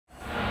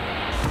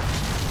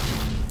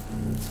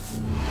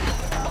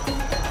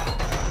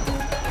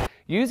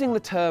Using the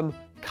term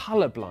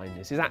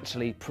colourblindness is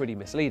actually pretty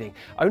misleading.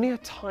 Only a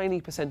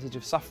tiny percentage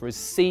of sufferers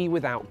see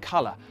without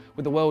colour,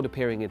 with the world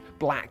appearing in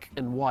black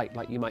and white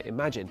like you might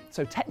imagine.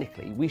 So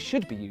technically we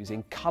should be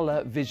using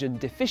colour vision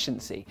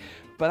deficiency,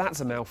 but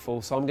that's a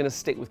mouthful, so I'm going to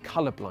stick with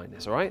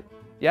colourblindness, alright?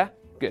 Yeah?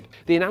 Good.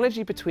 The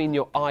analogy between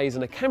your eyes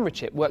and a camera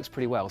chip works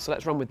pretty well, so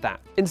let's run with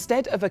that.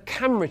 Instead of a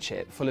camera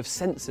chip full of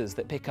sensors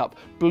that pick up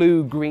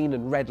blue, green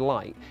and red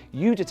light,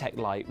 you detect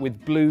light with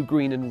blue,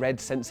 green and red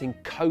sensing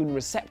cone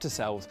receptor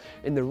cells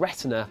in the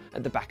retina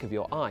at the back of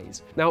your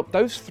eyes. Now,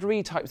 those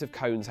three types of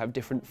cones have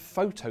different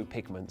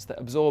photopigments that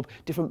absorb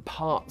different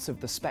parts of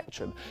the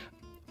spectrum.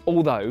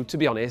 Although, to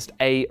be honest,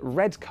 a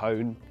red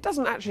cone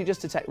doesn't actually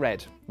just detect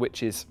red,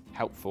 which is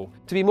helpful.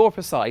 To be more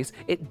precise,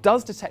 it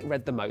does detect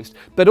red the most,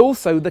 but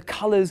also the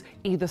colours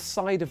either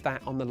side of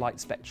that on the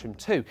light spectrum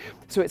too.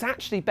 So it's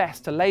actually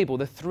best to label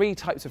the three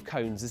types of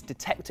cones as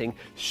detecting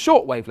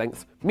short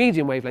wavelengths,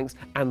 medium wavelengths,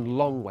 and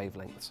long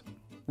wavelengths.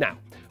 Now,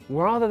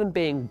 rather than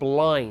being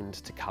blind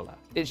to colour,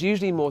 it's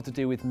usually more to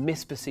do with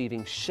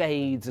misperceiving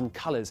shades and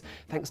colours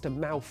thanks to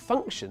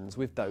malfunctions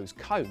with those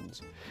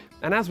cones.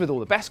 And as with all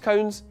the best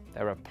cones,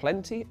 there are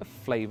plenty of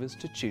flavours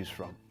to choose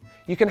from.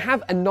 You can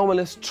have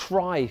anomalous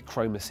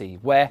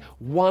trichromacy, where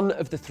one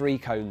of the three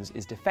cones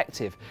is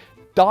defective,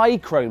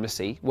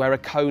 dichromacy, where a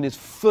cone is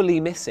fully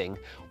missing,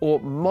 or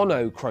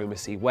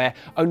monochromacy, where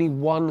only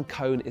one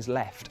cone is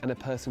left and a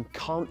person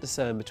can't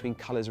discern between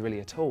colours really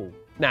at all.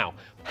 Now,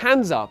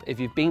 hands up if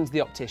you've been to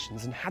the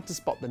opticians and had to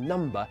spot the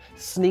number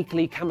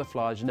sneakily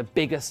camouflaged in a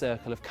bigger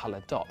circle of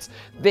coloured dots.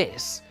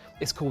 This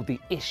is called the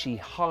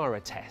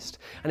Ishihara test,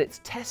 and it's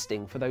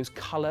testing for those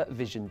colour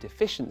vision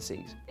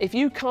deficiencies. If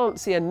you can't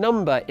see a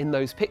number in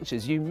those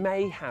pictures, you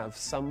may have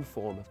some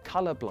form of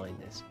colour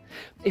blindness.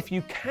 If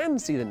you can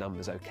see the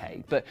numbers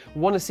okay, but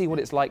want to see what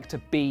it's like to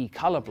be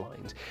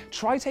colourblind,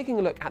 try taking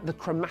a look at the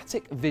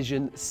Chromatic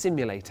Vision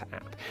Simulator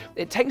app.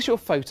 It takes your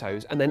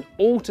photos and then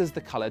alters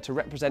the colour to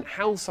represent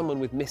how someone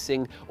with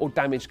missing or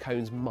damaged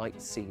cones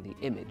might see the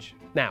image.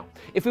 Now,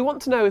 if we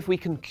want to know if we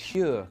can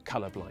cure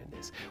colour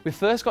blindness, we've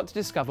first got to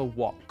discover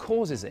what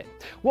causes it.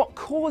 What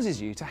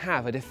causes you to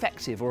have a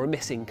defective or a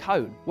missing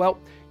cone? Well,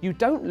 you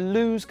don't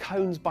lose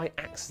cones by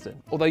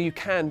accident, although you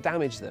can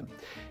damage them.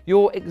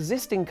 Your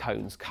existing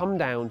cones come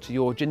down to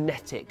your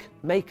genetic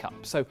makeup,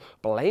 so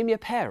blame your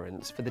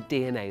parents for the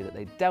DNA that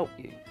they dealt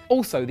you.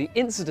 Also, the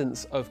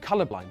incidence of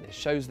colourblindness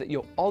shows that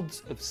your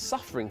odds of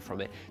suffering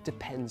from it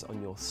depends on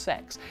your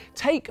sex.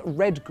 Take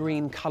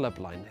red-green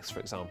colourblindness, for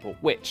example,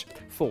 which,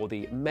 for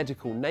the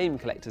medical name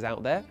collectors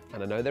out there,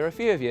 and I know there are a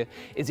few of you,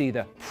 is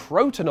either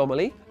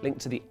protanomaly, linked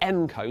to the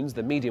M cones,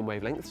 the medium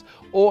wavelengths,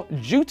 or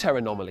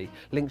deuteranomaly,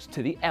 linked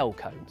to the L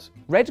cones.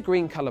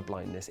 Red-green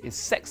colourblindness is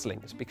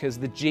sex-linked because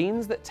the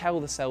genes that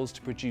tell the cells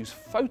to produce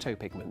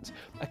photopigments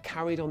are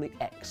carried on the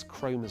X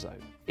chromosome.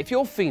 If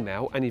you're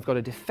female and you've got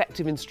a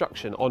defective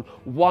instruction on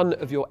one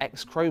of your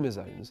X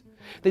chromosomes,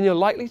 then you're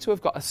likely to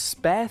have got a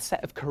spare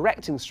set of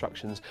correct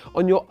instructions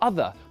on your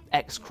other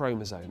X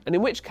chromosome, and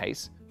in which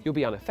case, you'll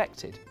be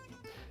unaffected.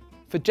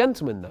 For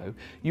gentlemen though,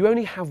 you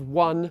only have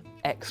one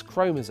X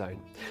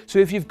chromosome, so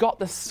if you've got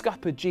the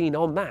scupper gene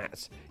on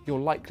that,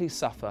 you'll likely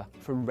suffer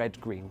from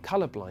red-green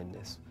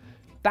colourblindness.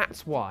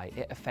 That's why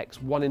it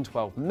affects 1 in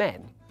 12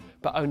 men,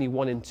 but only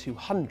 1 in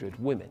 200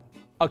 women.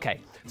 Okay,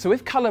 so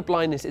if colour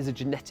blindness is a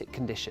genetic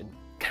condition,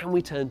 can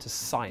we turn to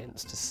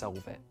science to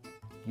solve it?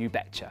 You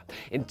betcha.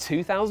 In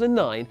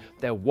 2009,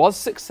 there was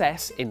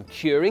success in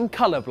curing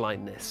colour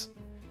blindness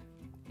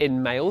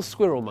in male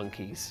squirrel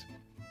monkeys.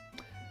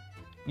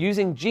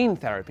 Using gene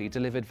therapy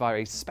delivered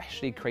via a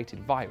specially created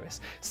virus,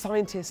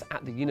 scientists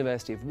at the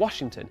University of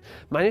Washington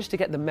managed to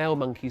get the male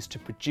monkeys to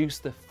produce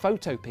the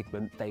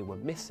photopigment they were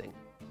missing.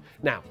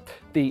 Now,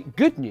 the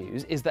good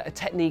news is that a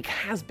technique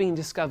has been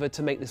discovered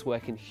to make this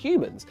work in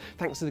humans,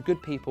 thanks to the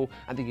good people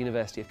at the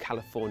University of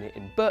California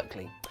in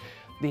Berkeley.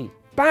 The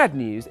bad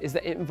news is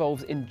that it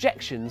involves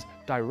injections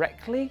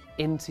directly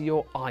into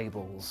your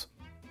eyeballs.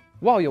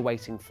 While you're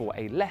waiting for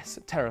a less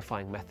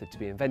terrifying method to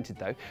be invented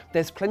though,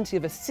 there's plenty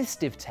of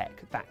assistive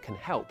tech that can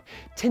help.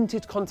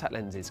 Tinted contact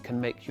lenses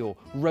can make your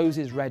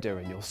roses redder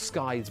and your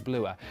skies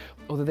bluer,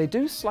 although they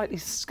do slightly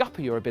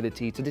scupper your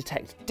ability to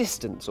detect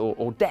distance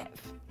or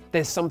depth.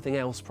 There's something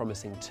else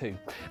promising too,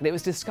 and it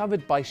was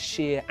discovered by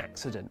sheer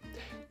accident.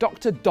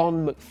 Dr.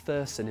 Don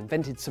McPherson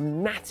invented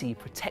some natty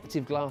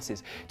protective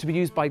glasses to be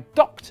used by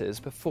doctors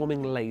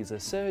performing laser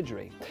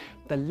surgery.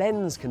 The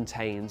lens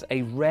contains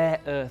a rare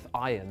earth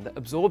ion that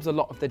absorbs a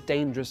lot of the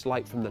dangerous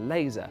light from the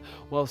laser,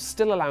 while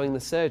still allowing the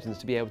surgeons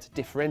to be able to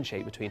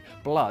differentiate between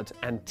blood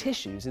and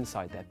tissues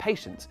inside their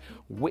patients,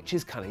 which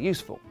is kind of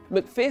useful.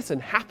 McPherson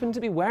happened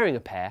to be wearing a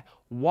pair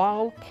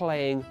while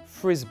playing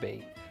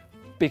frisbee,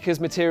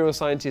 because material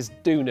scientists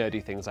do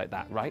nerdy things like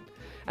that, right?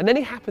 And then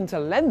he happened to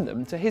lend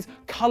them to his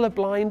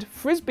colourblind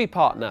frisbee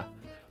partner,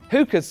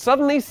 who could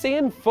suddenly see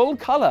in full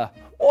colour.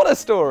 What a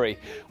story!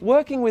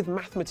 Working with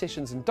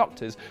mathematicians and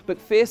doctors,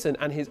 McPherson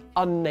and his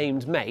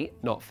unnamed mate,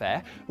 not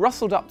fair,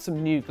 rustled up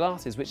some new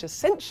glasses which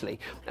essentially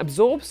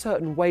absorb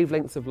certain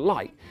wavelengths of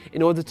light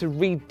in order to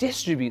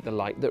redistribute the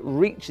light that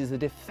reaches the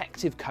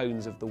defective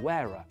cones of the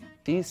wearer.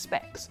 These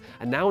specs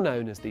are now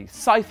known as the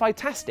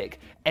sci-fi-tastic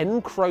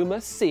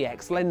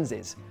ANOMALOUS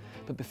lenses.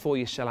 But before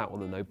you shell out on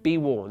them though, be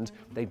warned,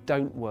 they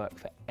don't work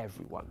for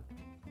everyone.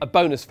 A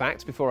bonus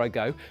fact before I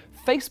go,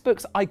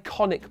 Facebook's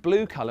iconic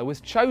blue colour was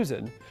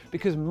chosen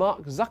because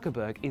Mark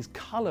Zuckerberg is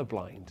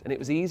colourblind and it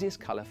was the easiest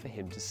colour for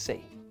him to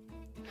see.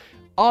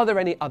 Are there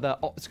any other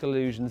optical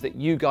illusions that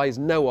you guys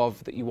know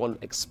of that you want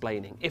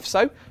explaining? If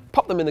so,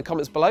 pop them in the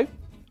comments below and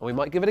we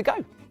might give it a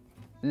go.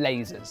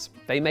 Lasers.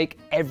 They make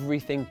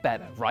everything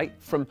better, right?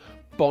 From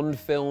Bond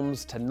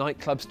films to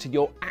nightclubs to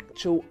your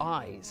actual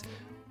eyes.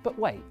 But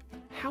wait,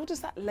 how does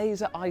that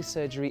laser eye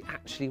surgery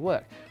actually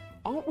work?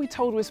 Aren't we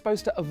told we're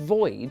supposed to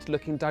avoid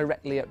looking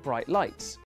directly at bright lights?